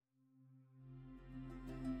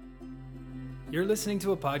You're listening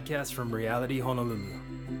to a podcast from Reality Honolulu.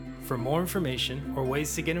 For more information or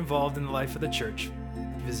ways to get involved in the life of the church,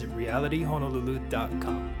 visit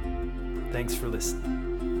realityhonolulu.com. Thanks for listening.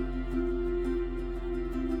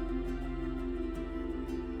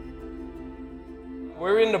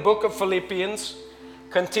 We're in the book of Philippians,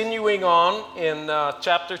 continuing on in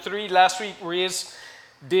chapter 3. Last week, Riz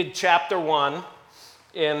did chapter 1,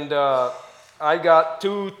 and I got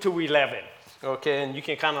 2 to 11. Okay, and you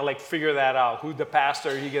can kind of like figure that out. Who the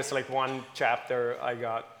pastor, he gets like 1 chapter, I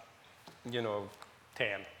got,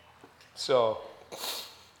 10. So,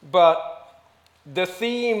 but the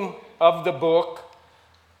theme of the book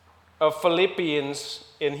of Philippians,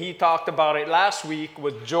 and he talked about it last week,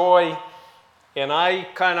 was joy, and I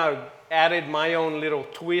kind of added my own little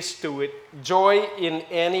twist to it. Joy in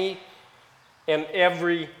any and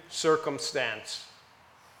every circumstance.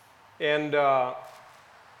 And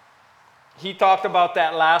he talked about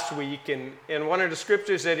that last week, and one of the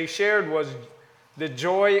scriptures that he shared was, the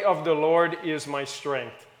joy of the Lord is my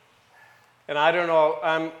strength. And I don't know,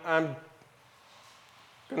 I'm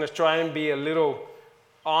going to try and be a little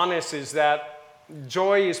honest, is that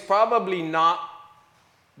joy is probably not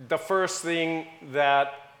the first thing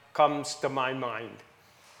that comes to my mind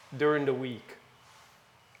during the week.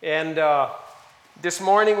 And this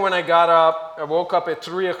morning when I got up, I woke up at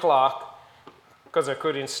 3 o'clock because I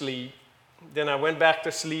couldn't sleep. Then I went back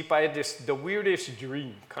to sleep. I had the weirdest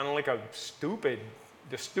dream, kind of like the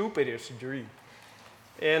stupidest dream.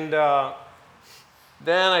 And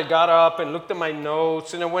then I got up and looked at my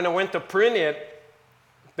notes, and then when I went to print it,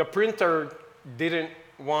 the printer didn't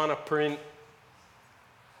want to print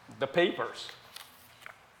the papers.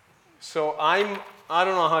 So I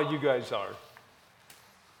don't know how you guys are.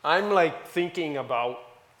 I'm like thinking about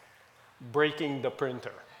breaking the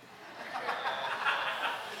printer.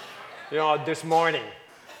 This morning.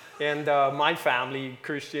 And my family,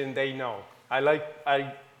 Christian, they know. I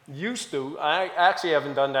actually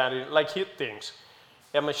haven't done that, hit things.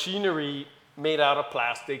 And machinery made out of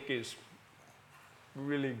plastic is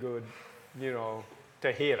really good,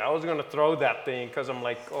 to hit. I was going to throw that thing because I'm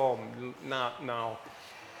like, oh, not now.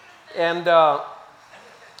 And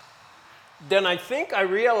then I think I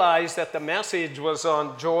realized that the message was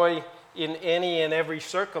on joy in any and every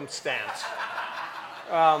circumstance.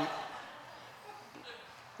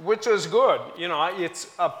 Which was good. It's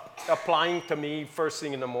applying to me first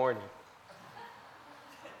thing in the morning.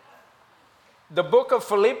 The book of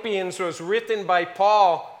Philippians was written by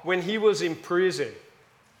Paul when he was in prison.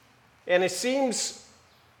 And it seems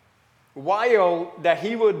wild that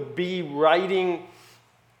he would be writing,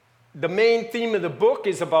 the main theme of the book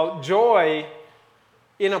is about joy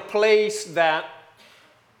in a place that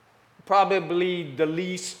probably the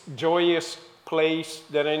least joyous place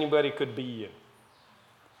that anybody could be in.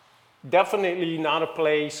 Definitely not a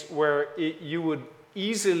place where you would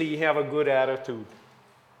easily have a good attitude.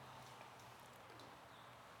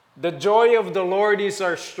 The joy of the Lord is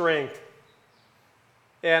our strength.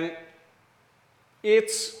 And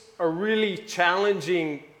it's a really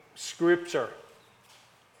challenging scripture.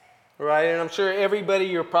 Right? And I'm sure everybody,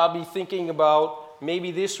 you're probably thinking about, maybe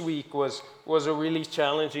this week was a really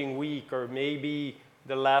challenging week, or maybe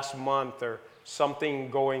the last month, or something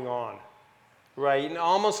going on. Right? And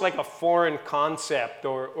almost like a foreign concept,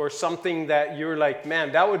 or something that you're like,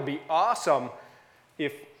 man, that would be awesome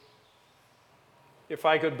if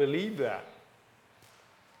I could believe that.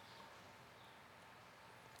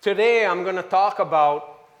 Today I'm going to talk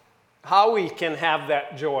about how we can have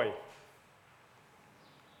that joy.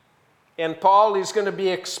 And Paul is going to be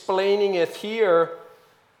explaining it here,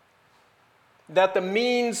 that the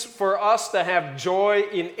means for us to have joy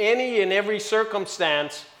in any and every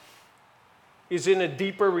circumstance is in a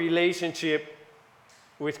deeper relationship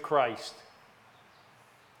with Christ.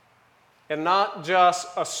 And not just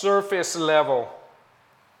a surface level.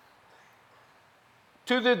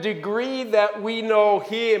 To the degree that we know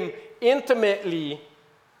Him intimately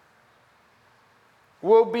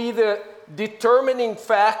will be the determining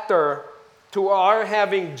factor to our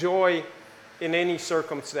having joy in any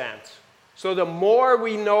circumstance. So the more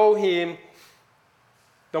we know Him,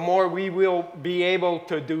 the more we will be able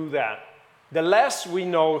to do that. The less we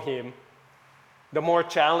know Him, the more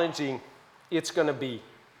challenging it's going to be.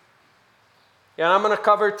 And I'm going to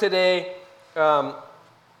cover today 2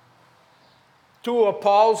 of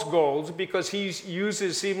Paul's goals, because he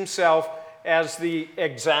uses himself as the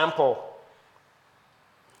example.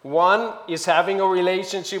 One is having a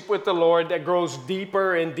relationship with the Lord that grows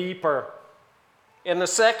deeper and deeper. And the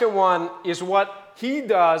second one is what he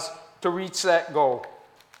does to reach that goal.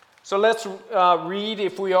 So let's read,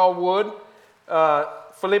 if we all would,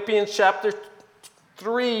 Philippians chapter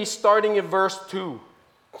 3, starting in verse 2.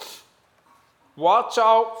 Watch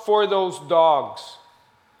out for those dogs,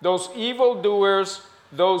 those evildoers,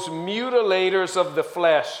 those mutilators of the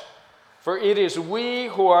flesh. For it is we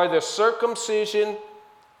who are the circumcision,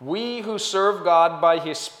 we who serve God by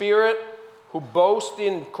his Spirit, who boast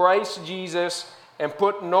in Christ Jesus and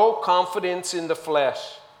put no confidence in the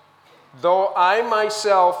flesh. Though I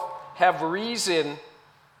myself have reason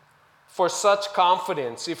for such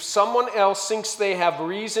confidence. If someone else thinks they have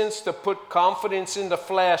reasons to put confidence in the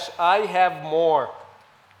flesh, I have more.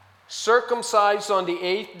 Circumcised on the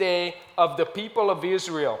 8th day of the people of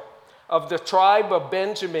Israel, of the tribe of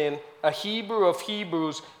Benjamin, a Hebrew of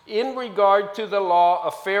Hebrews, in regard to the law,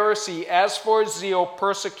 a Pharisee, as for zeal,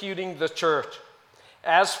 persecuting the church,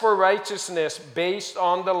 as for righteousness based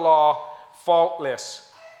on the law, faultless.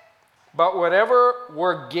 But whatever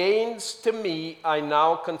were gains to me, I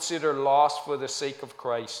now consider loss for the sake of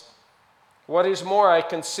Christ. What is more, I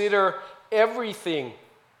consider everything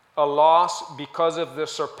a loss because of the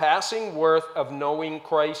surpassing worth of knowing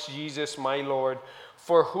Christ Jesus my Lord,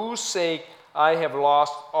 for whose sake I have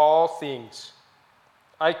lost all things.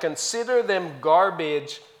 I consider them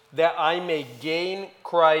garbage that I may gain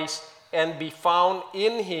Christ and be found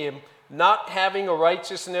in him, not having a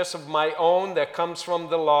righteousness of my own that comes from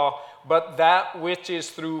the law, but that which is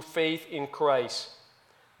through faith in Christ,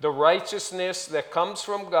 the righteousness that comes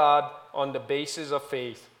from God on the basis of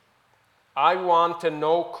faith. I want to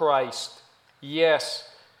know Christ, yes,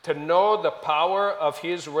 to know the power of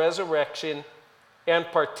his resurrection and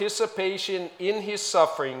participation in his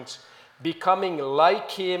sufferings, becoming like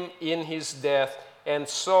him in his death, and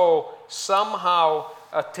so somehow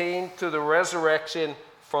attain to the resurrection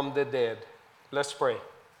from the dead. Let's pray.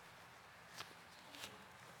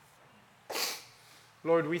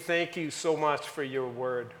 Lord, we thank you so much for your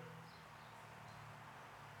word.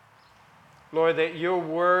 Lord, that your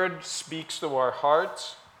word speaks to our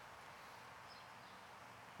hearts.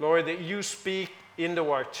 Lord, that you speak into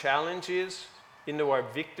our challenges, into our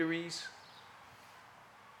victories.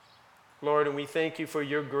 Lord, and we thank you for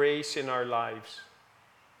your grace in our lives.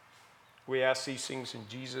 We ask these things in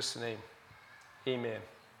Jesus' name. Amen.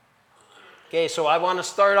 Okay, so I want to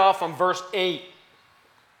start off on verse 8.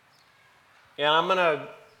 And I'm going to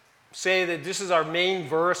say that this is our main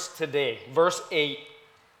verse today, verse 8.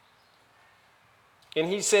 And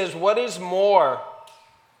he says, what is more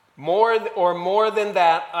than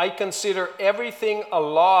that, I consider everything a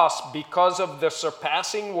loss because of the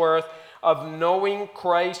surpassing worth of knowing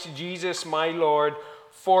Christ Jesus my Lord,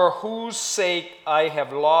 for whose sake I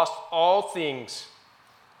have lost all things.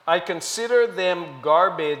 I consider them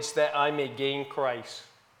garbage that I may gain Christ.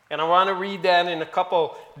 And I want to read that in a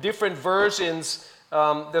couple different versions.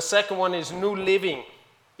 The second one is New Living.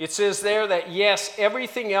 It says there that, yes,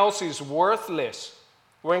 everything else is worthless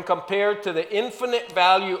when compared to the infinite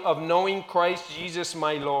value of knowing Christ Jesus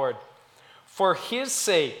my Lord. For his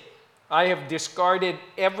sake, I have discarded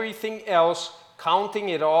everything else, counting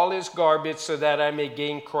it all as garbage so that I may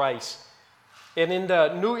gain Christ. And in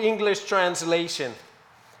the New English Translation,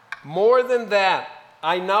 more than that,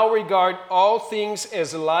 I now regard all things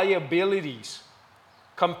as liabilities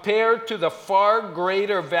compared to the far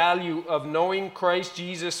greater value of knowing Christ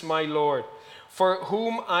Jesus my Lord, for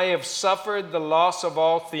whom I have suffered the loss of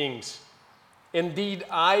all things. Indeed,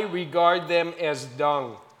 I regard them as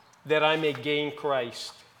dung, that I may gain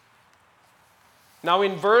Christ. Now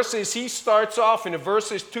in verses, he starts off in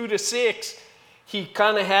verses 2 to 6, he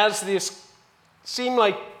kind of has this, seem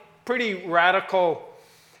like pretty radical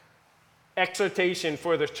exhortation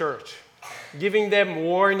for the church, giving them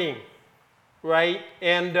warning, right?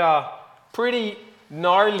 And pretty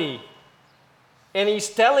gnarly. And he's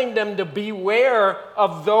telling them to beware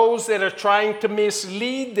of those that are trying to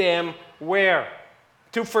mislead them where?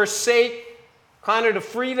 To forsake kind of the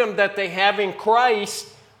freedom that they have in Christ,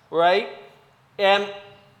 right? And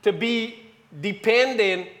to be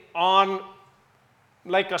dependent on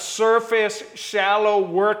like a surface, shallow,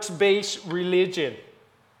 works-based religion.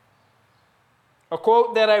 A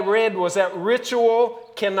quote that I read was that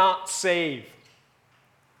ritual cannot save.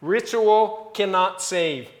 Ritual cannot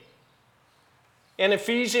save. In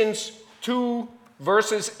Ephesians 2,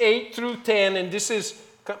 verses 8 through 10, and this is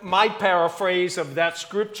my paraphrase of that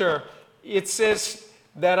scripture, it says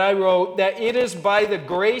that I wrote that it is by the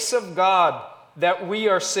grace of God that we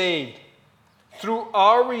are saved, through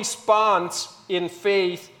our response in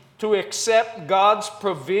faith to accept God's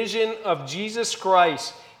provision of Jesus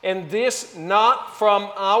Christ, and this not from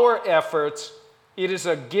our efforts. It is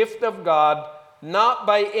a gift of God, not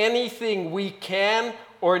by anything we can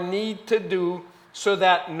or need to do, so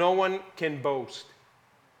that no one can boast.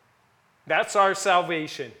 That's our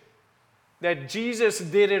salvation. That Jesus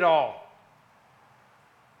did it all.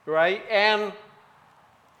 Right? And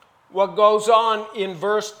what goes on in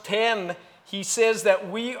verse 10, he says that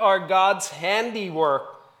we are God's handiwork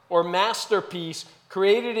or masterpiece,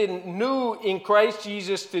 created new in Christ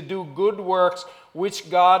Jesus to do good works, which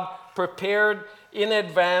God prepared in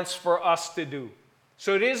advance for us to do.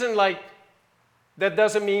 So it isn't like, that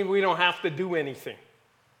doesn't mean we don't have to do anything.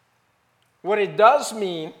 What it does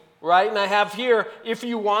mean, right, and I have here, if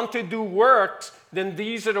you want to do works, then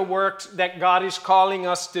these are the works that God is calling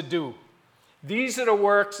us to do. These are the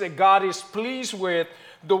works that God is pleased with,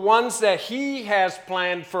 the ones that He has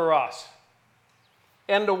planned for us.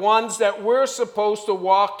 And the ones that we're supposed to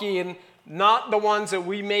walk in, not the ones that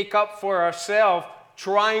we make up for ourselves,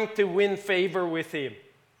 trying to win favor with Him.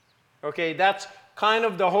 Okay, that's kind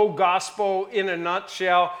of the whole gospel in a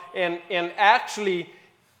nutshell. And actually,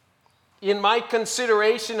 in my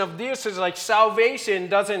consideration of this, is like salvation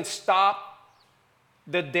doesn't stop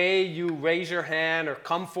the day you raise your hand or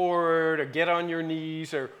come forward or get on your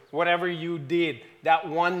knees or whatever you did, that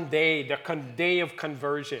one day, the day of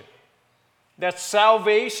conversion. That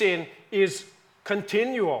salvation is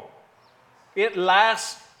continual. It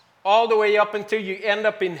lasts all the way up until you end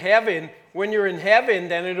up in heaven. When you're in heaven,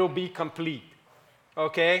 then it'll be complete.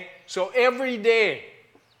 Okay? So every day,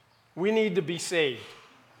 we need to be saved.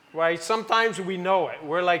 Right? Sometimes we know it.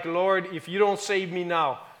 We're like, Lord, if you don't save me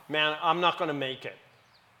now, man, I'm not going to make it.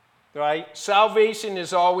 Right? Salvation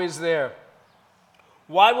is always there.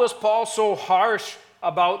 Why was Paul so harsh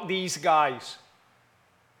about these guys?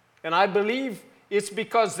 And I believe it's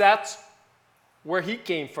because that's where he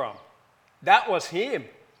came from. That was him.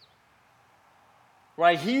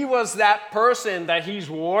 Right? He was that person that he's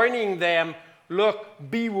warning them, look,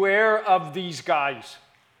 beware of these guys.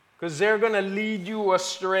 Because they're going to lead you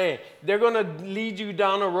astray. They're going to lead you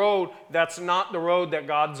down a road that's not the road that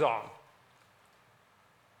God's on.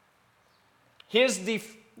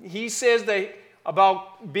 He says that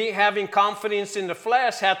about having confidence in the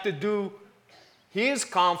flesh his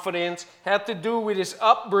confidence had to do with his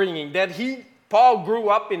upbringing, that Paul grew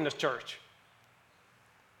up in the church.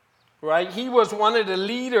 Right? He was one of the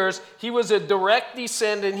leaders. He was a direct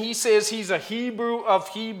descendant. He says he's a Hebrew of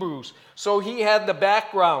Hebrews. So he had the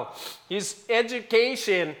background. His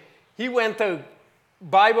education, he went to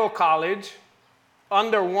Bible college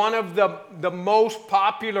under one of the most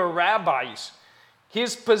popular rabbis.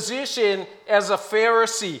 His position as a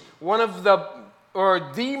Pharisee, one of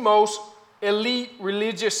the most elite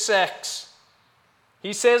religious sects.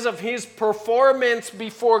 He says of his performance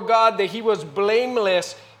before God that he was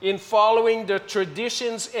blameless in following the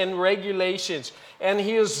traditions and regulations. And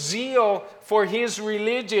his zeal for his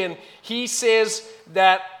religion, he says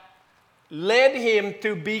that led him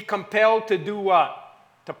to be compelled to do what?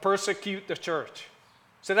 To persecute the church.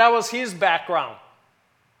 So that was his background.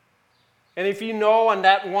 And if you know, on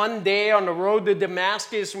that one day on the road to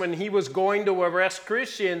Damascus when he was going to arrest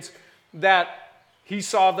Christians, that he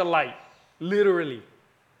saw the light, literally.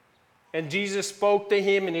 And Jesus spoke to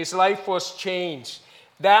him and his life was changed.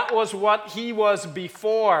 That was what he was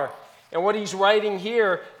before. And what he's writing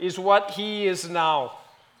here is what he is now.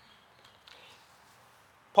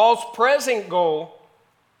 Paul's present goal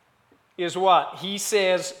is what? He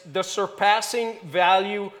says, the surpassing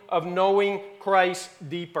value of knowing Christ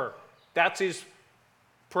deeper. That's his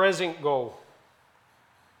present goal.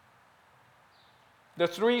 The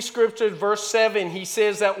three scriptures, verse 7, he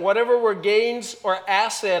says that whatever were gains or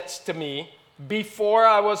assets to me before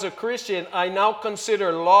I was a Christian, I now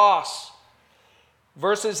consider loss.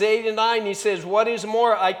 Verses 8 and 9, he says, what is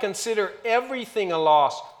more, I consider everything a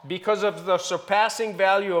loss because of the surpassing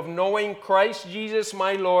value of knowing Christ Jesus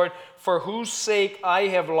my Lord, for whose sake I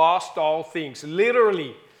have lost all things.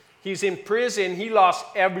 Literally, he's in prison, he lost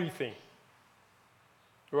everything.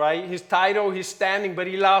 Right? His title, his standing, but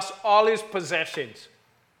he lost all his possessions.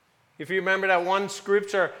 If you remember that one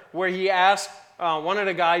scripture where he asked one of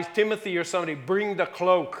the guys, Timothy or somebody, bring the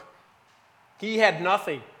cloak. He had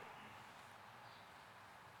nothing.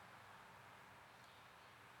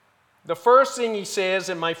 The first thing he says,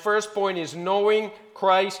 and my first point is knowing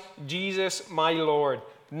Christ Jesus my Lord.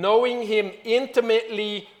 Knowing him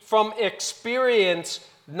intimately from experience,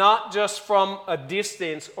 not just from a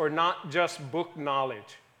distance or not just book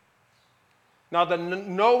knowledge. Now, the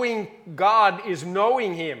knowing God is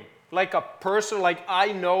knowing him like a person, like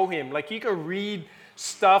I know him. Like you can read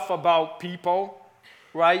stuff about people,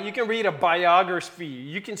 right? You can read a biography.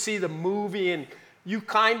 You can see the movie and you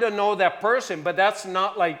kind of know that person, but that's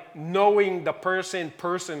not like knowing the person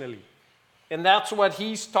personally. And that's what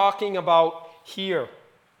he's talking about here.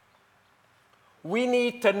 We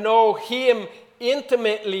need to know Him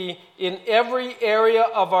intimately in every area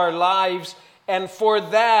of our lives, and for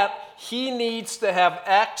that, He needs to have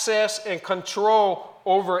access and control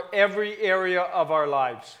over every area of our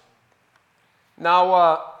lives.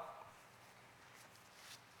 Now,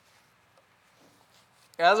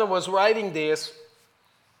 as I was writing this,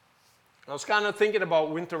 I was kind of thinking about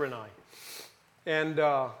Winter and I. And,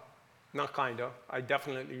 not kind of, I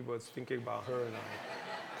definitely was thinking about her and I.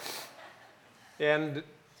 And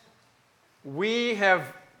we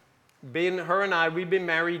have been, her and I, we've been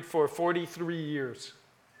married for 43 years.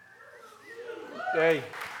 Hey.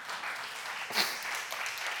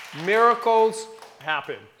 Miracles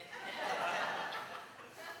happen.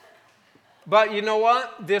 But you know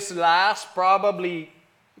what? This last probably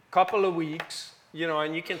couple of weeks, you know,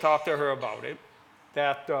 and you can talk to her about it,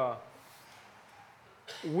 that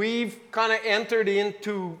we've kind of entered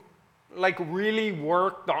into, like, really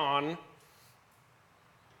worked on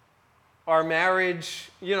our marriage,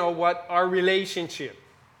 you know, what our relationship,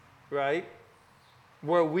 right?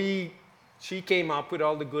 Where she came up with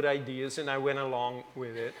all the good ideas and I went along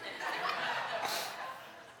with it.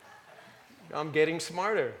 I'm getting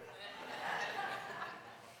smarter.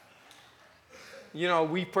 You know,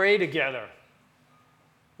 we pray together,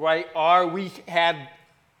 right? Or we had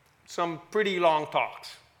some pretty long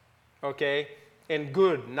talks, okay? And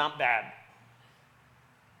good, not bad.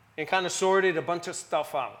 And kind of sorted a bunch of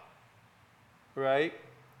stuff out, right?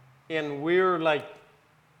 And we're like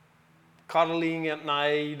cuddling at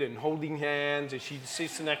night and holding hands, and she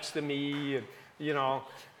sits next to me, and, you know,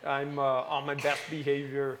 I'm on my best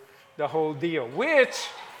behavior, the whole deal. Which,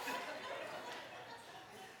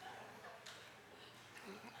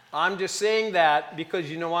 I'm just saying that because,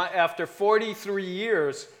 you know what, after 43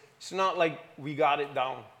 years, it's not like we got it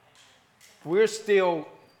down. We're still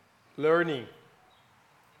learning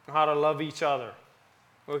how to love each other.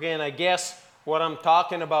 Okay, and I guess what I'm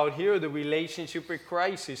talking about here, the relationship with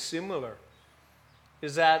Christ, is similar.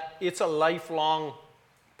 Is that it's a lifelong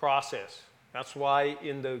process. That's why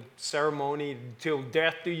in the ceremony, till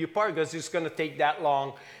death do you part, because it's going to take that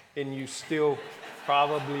long, and you still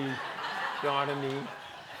probably, you know what I mean,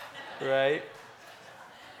 right?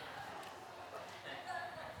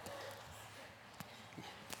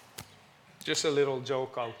 Just a little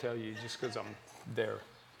joke I'll tell you, just because I'm there.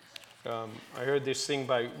 I heard this thing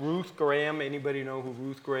by Ruth Graham. Anybody know who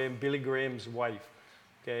Ruth Graham? Billy Graham's wife.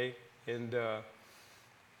 Okay, and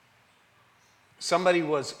somebody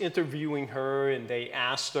was interviewing her, and they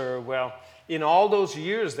asked her, well, in all those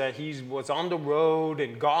years that he was on the road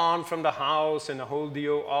and gone from the house and the whole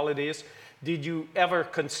deal, all of this, did you ever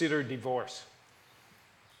consider divorce?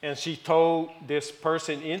 And she told this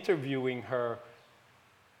person interviewing her,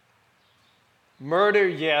 murder,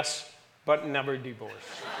 yes, but never divorce.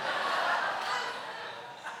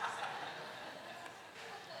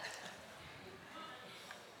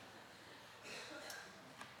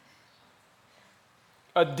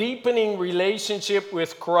 A deepening relationship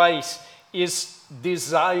with Christ is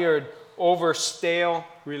desired over stale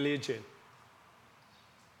religion.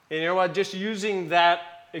 And you know what? Just using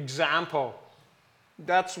that example,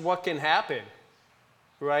 that's what can happen,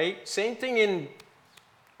 right? Same thing in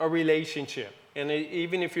a relationship. And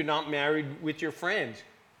even if you're not married, with your friends.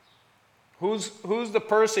 Who's the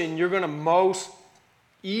person you're going to most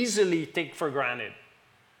easily take for granted?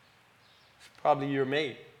 It's probably your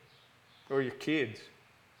mate or your kids,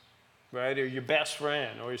 right? Or your best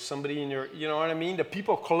friend or somebody in your, you know what I mean? The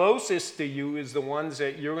people closest to you is the ones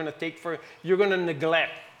that you're going to you're going to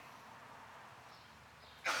neglect.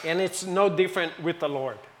 And it's no different with the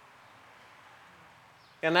Lord.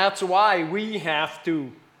 And that's why we have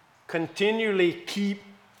to continually keep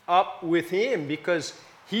up with Him, because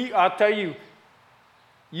I'll tell you,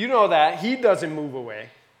 you know that He doesn't move away.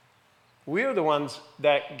 We're the ones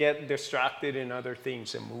that get distracted in other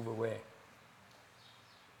things and move away.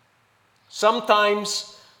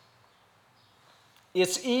 Sometimes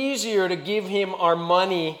it's easier to give Him our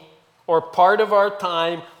money or part of our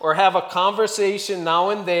time, or have a conversation now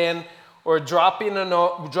and then, or drop Him a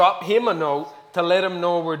note to let Him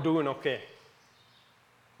know we're doing okay.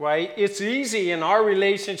 Right? It's easy in our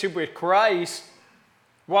relationship with Christ.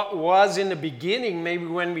 What was in the beginning, maybe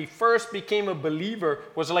when we first became a believer,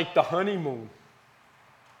 was like the honeymoon.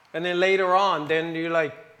 And then later on, then you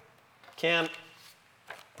like can't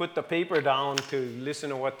put the paper down to listen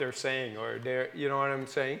to what they're saying, or you know what I'm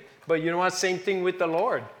saying? But you know what? Same thing with the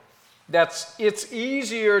Lord. It's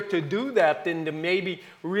easier to do that than to maybe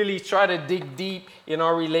really try to dig deep in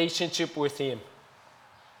our relationship with Him.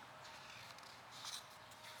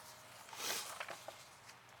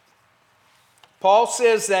 Paul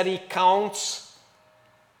says that he counts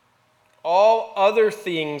all other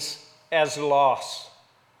things as loss.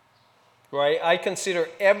 Right? I consider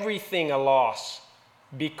everything a loss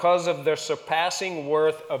because of the surpassing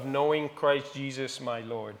worth of knowing Christ Jesus my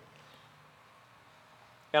Lord.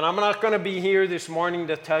 And I'm not going to be here this morning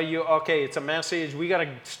to tell you, okay, it's a message, we got to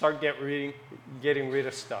start getting rid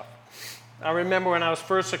of stuff. I remember when I was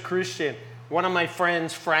first a Christian, one of my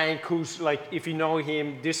friends, Frank, who's like, if you know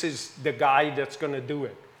him, this is the guy that's going to do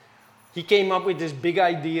it. He came up with this big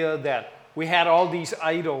idea that we had all these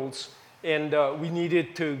idols and we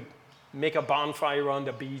needed to make a bonfire on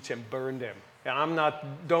the beach and burn them. And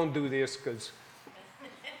don't do this because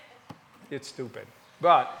it's stupid.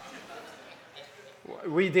 But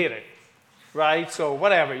we did it, right? So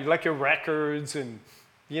whatever, like your records and,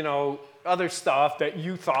 other stuff that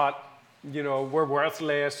you thought, were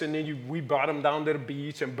worthless. And then we brought them down to the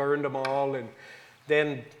beach and burned them all. And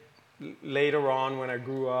then later on when I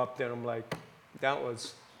grew up, then I'm like,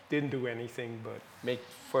 didn't do anything but make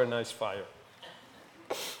for a nice fire.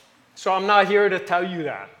 So I'm not here to tell you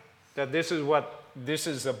that this is what this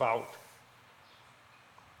is about.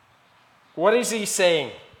 What is he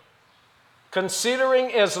saying?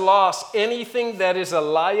 Considering as loss anything that is a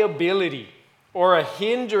liability or a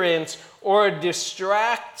hindrance or a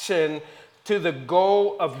distraction to the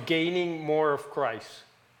goal of gaining more of Christ.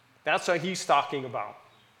 That's what he's talking about.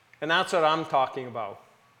 And that's what I'm talking about.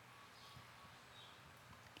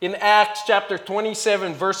 In Acts chapter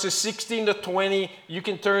 27, verses 16 to 20, you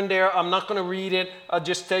can turn there. I'm not going to read it. I'll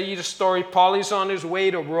just tell you the story. Paul is on his way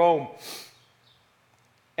to Rome.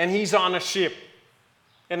 And he's on a ship.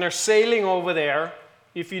 And they're sailing over there,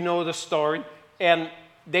 if you know the story. And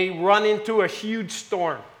they run into a huge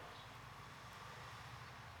storm.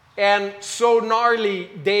 And so gnarly,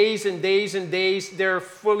 days and days and days, they're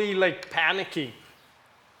fully like panicking.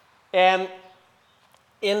 And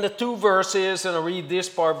in the two verses, and I'll read this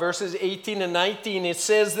part, verses 18 and 19, it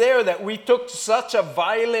says there that we took such a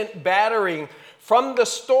violent battering from the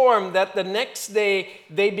storm that the next day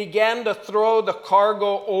they began to throw the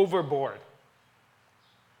cargo overboard.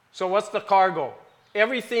 So what's the cargo?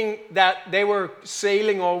 Everything that they were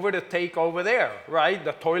sailing over to take over there, right?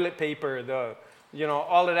 The toilet paper,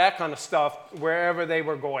 all of that kind of stuff, wherever they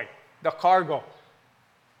were going. The cargo.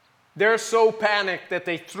 They're so panicked that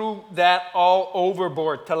they threw that all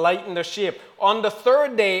overboard to lighten the ship. On the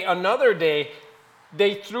third day, another day,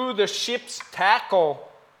 they threw the ship's tackle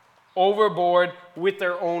overboard with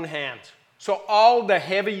their own hands. So all the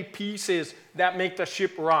heavy pieces that make the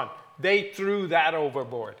ship run, they threw that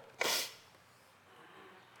overboard.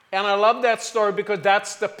 And I love that story because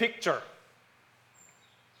that's the picture.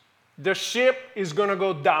 The ship is going to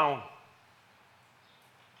go down.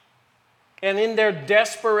 And in their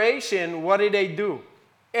desperation, what did they do?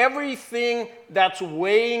 Everything that's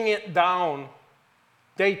weighing it down,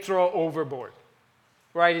 they throw overboard.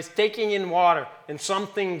 Right? It's taking in water, and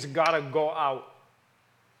something's got to go out.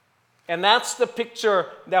 And that's the picture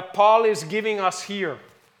that Paul is giving us here.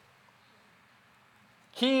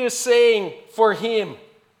 He is saying for him,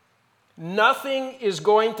 nothing is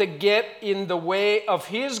going to get in the way of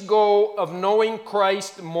his goal of knowing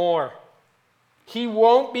Christ more. He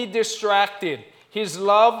won't be distracted. His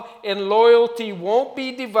love and loyalty won't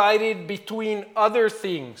be divided between other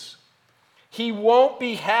things. He won't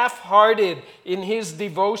be half-hearted in his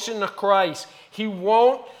devotion to Christ. He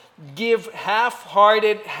won't give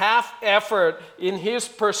half-hearted, half-effort in his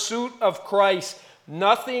pursuit of Christ.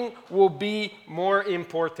 Nothing will be more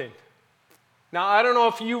important. Now, I don't know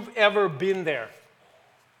if you've ever been there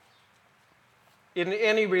in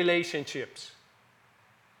any relationships,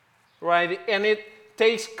 right? And it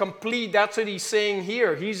takes complete, that's what he's saying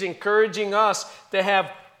here. He's encouraging us to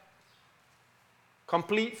have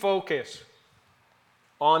complete focus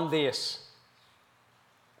on this.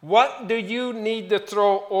 What do you need to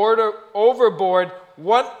throw overboard?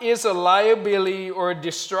 What is a liability or a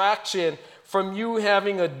distraction from you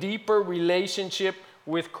having a deeper relationship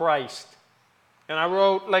with Christ? And I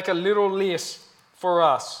wrote like a little list for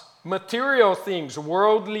us. Material things,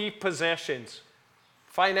 worldly possessions,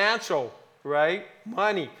 financial, right?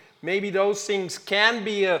 Money. Maybe those things can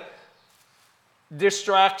be a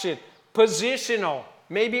distraction. Positional,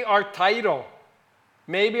 maybe our title,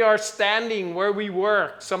 maybe our standing where we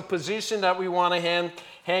work, some position that we want to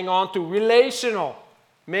hang on to. Relational,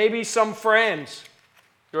 maybe some friends,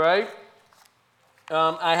 right?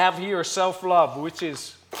 I have here self-love, which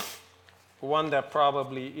is one that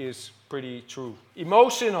probably is pretty true.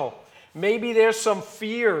 Emotional, maybe there's some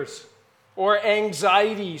fears or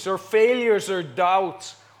anxieties or failures or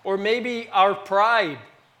doubts, or maybe our pride,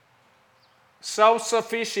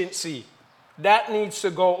 self-sufficiency, that needs to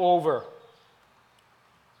go over.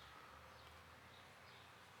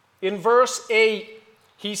 In verse 8,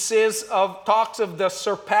 he talks of the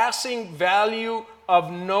surpassing value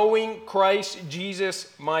of knowing Christ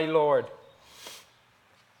Jesus, my Lord.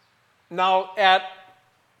 Now,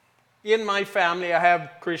 in my family, I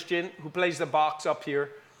have Christian, who plays the box up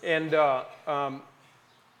here, and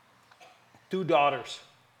 2 daughters,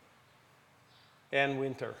 and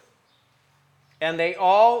Winter. And they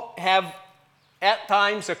all have, at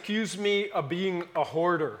times, accused me of being a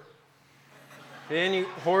hoarder. Any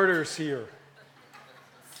hoarders here?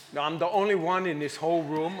 No, I'm the only one in this whole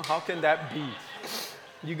room. How can that be?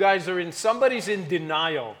 You guys are somebody's in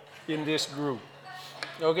denial in this group.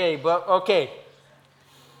 Okay.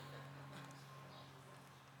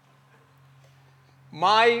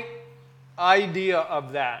 My idea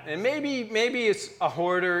of that, and maybe it's a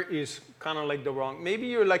hoarder is kind of like the wrong, maybe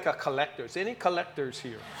you're like a collector. Is any collectors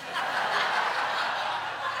here?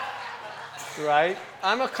 Right?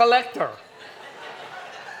 I'm a collector.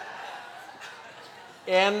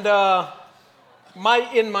 And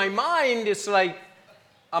in my mind, it's like,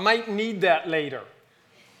 I might need that later.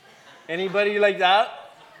 Anybody like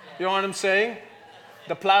that? You know what I'm saying?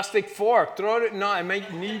 The plastic fork, throw it. No, I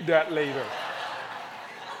might need that later.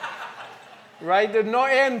 Right? There's no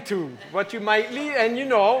end to what you might need. And you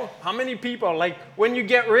know, how many people, like, when you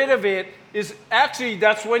get rid of it,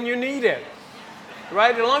 that's when you need it.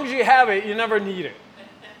 Right? As long as you have it, you never need it.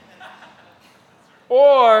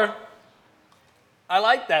 Or, I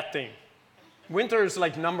like that thing. Winter is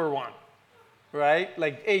like number 1. Right?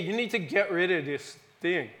 Like, hey, you need to get rid of this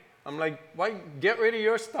thing. I'm like, why get rid of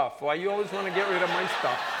your stuff? Why you always want to get rid of my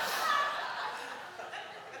stuff?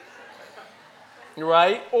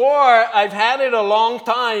 Right? Or I've had it a long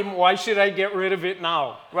time, why should I get rid of it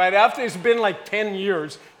now? Right? After it's been like 10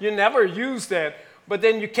 years, you never used it, but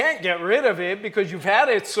then you can't get rid of it because you've had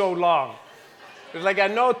it so long. It's like, I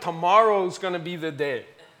know tomorrow's going to be the day.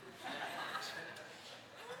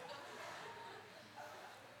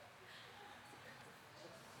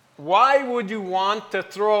 Why would you want to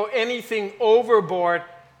throw anything overboard?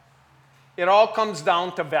 It all comes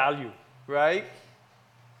down to value, right?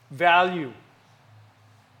 Value.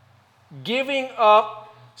 Giving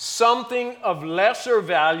up something of lesser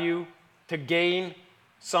value to gain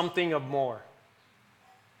something of more.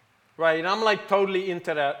 Right? And I'm like totally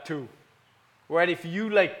into that too. Right? If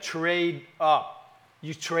you like trade up,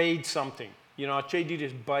 you trade something. You know, I trade you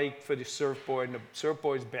this bike for the surfboard, and the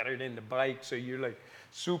surfboard is better than the bike, so you're like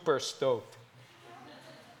super stoked.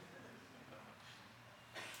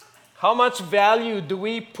 How much value do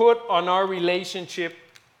we put on our relationship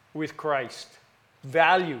with Christ?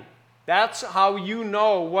 Value. That's how you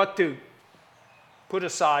know what to put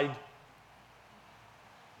aside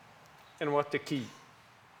and what to keep.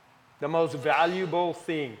 The most valuable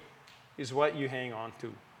thing is what you hang on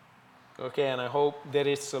to. Okay, and I hope that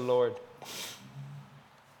it's the Lord.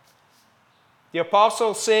 The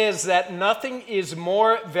apostle says that nothing is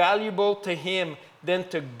more valuable to him than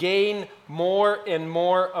to gain more and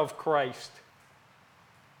more of Christ.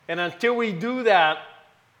 And until we do that,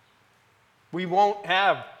 we won't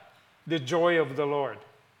have the joy of the Lord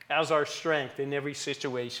as our strength in every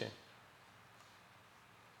situation.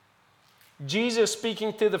 Jesus,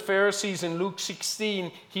 speaking to the Pharisees in Luke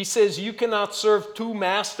 16, he says, you cannot serve 2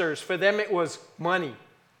 masters. For them it was money,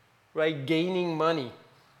 right? Gaining money.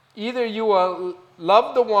 Either you will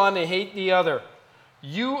love the one and hate the other.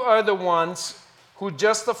 You are the ones who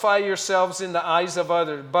justify yourselves in the eyes of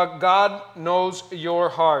others, but God knows your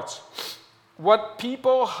hearts. What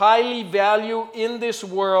people highly value in this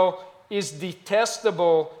world is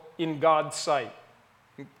detestable in God's sight.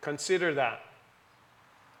 Consider that.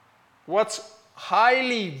 What's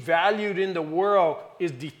highly valued in the world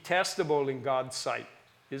is detestable in God's sight.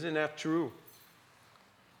 Isn't that true?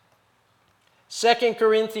 2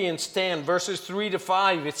 Corinthians 10, verses 3 to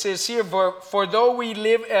 5, it says here, for though we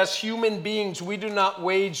live as human beings, we do not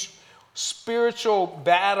wage spiritual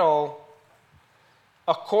battle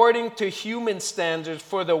according to human standards,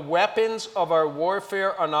 for the weapons of our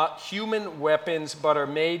warfare are not human weapons, but are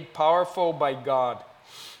made powerful by God.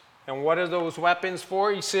 And what are those weapons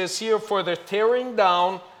for? He says here, for the tearing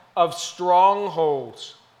down of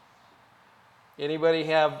strongholds. Anybody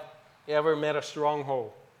have ever met a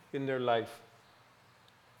stronghold in their life?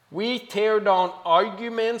 We tear down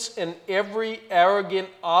arguments and every arrogant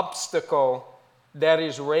obstacle that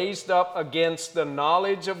is raised up against the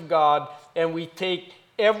knowledge of God, and we take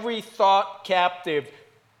every thought captive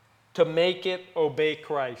to make it obey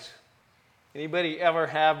Christ. Anybody ever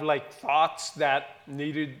have like thoughts that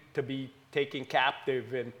needed to be taken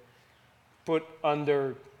captive and put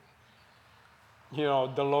under,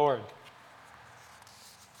 the Lord?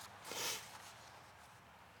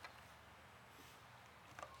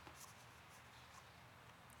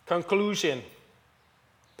 Conclusion.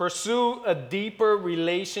 Pursue a deeper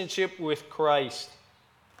relationship with Christ.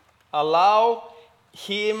 Allow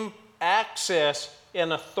Him access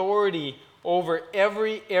and authority over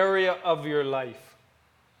every area of your life.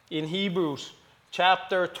 In Hebrews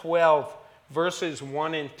chapter 12, verses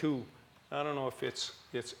 1 and 2. I don't know if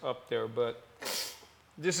it's up there, but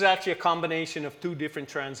this is actually a combination of two different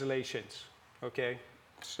translations. Okay?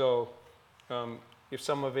 So if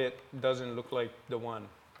some of it doesn't look like the one.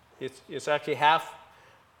 It's actually half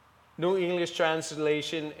New English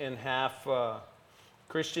translation and half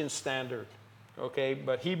Christian Standard. Okay?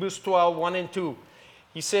 But Hebrews 12, 1 and 2.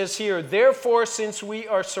 He says here, therefore, since we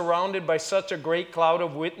are surrounded by such a great cloud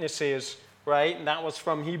of witnesses, right? And that was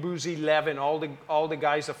from Hebrews 11, all the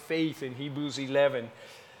guys of faith in Hebrews 11.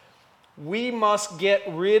 We must get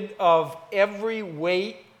rid of every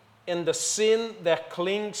weight and the sin that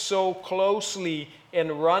clings so closely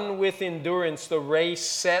and run with endurance the race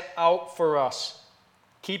set out for us,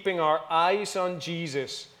 keeping our eyes on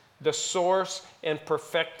Jesus, the source and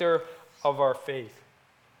perfecter of our faith.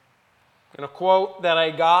 And a quote that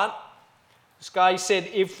I got, this guy said,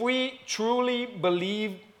 if we truly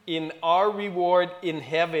believe in our reward in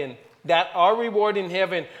heaven, that our reward in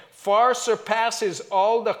heaven far surpasses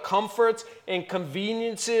all the comforts and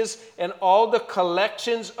conveniences and all the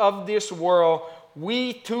collections of this world,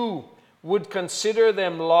 we too would consider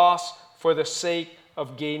them lost for the sake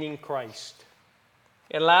of gaining Christ.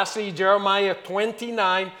 And lastly, Jeremiah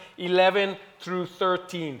 29, 11 through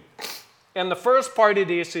 13. And the first part of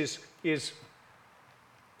this is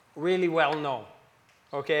really well known.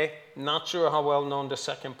 Okay? Not sure how well known the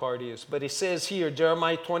second part is. But it says here,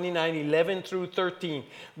 Jeremiah 29, 11 through 13.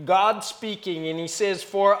 God speaking, and He says,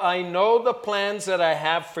 for I know the plans that I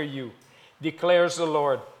have for you, declares the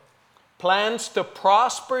Lord. Plans to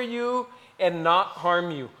prosper you and not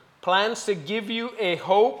harm you. Plans to give you a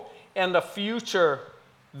hope and a future.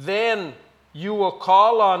 Then you will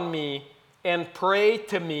call on me and pray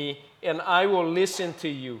to me, and I will listen to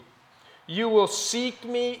you. You will seek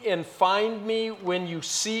me and find me when you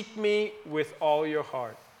seek me with all your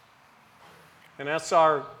heart. And that's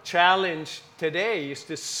our challenge today, is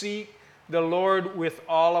to seek the Lord with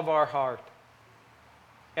all of our heart.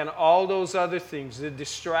 And all those other things, the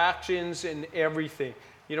distractions and everything.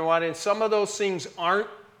 You know what? And some of those things aren't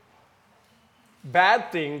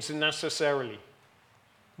bad things necessarily.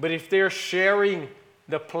 But if they're sharing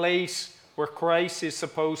the place where Christ is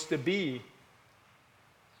supposed to be,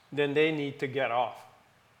 then they need to get off.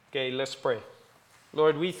 Okay, let's pray.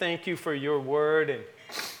 Lord, we thank you for your word. And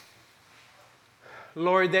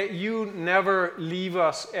Lord, that you never leave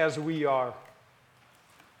us as we are.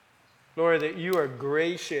 Lord, that you are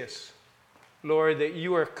gracious. Lord, that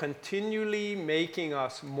you are continually making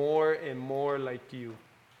us more and more like you.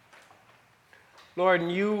 Lord,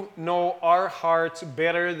 you know our hearts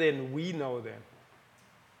better than we know them.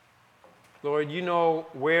 Lord, you know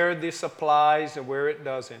where this applies and where it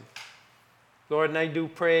doesn't. Lord, and I do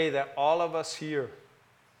pray that all of us here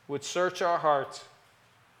would search our hearts.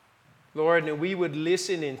 Lord, and we would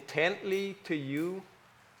listen intently to you.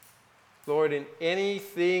 Lord, and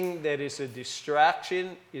anything that is a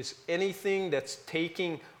distraction, is anything that's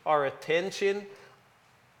taking our attention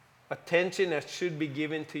that should be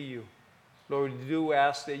given to you. Lord, we do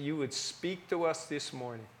ask that you would speak to us this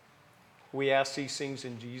morning. We ask these things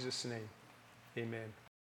in Jesus' name. Amen.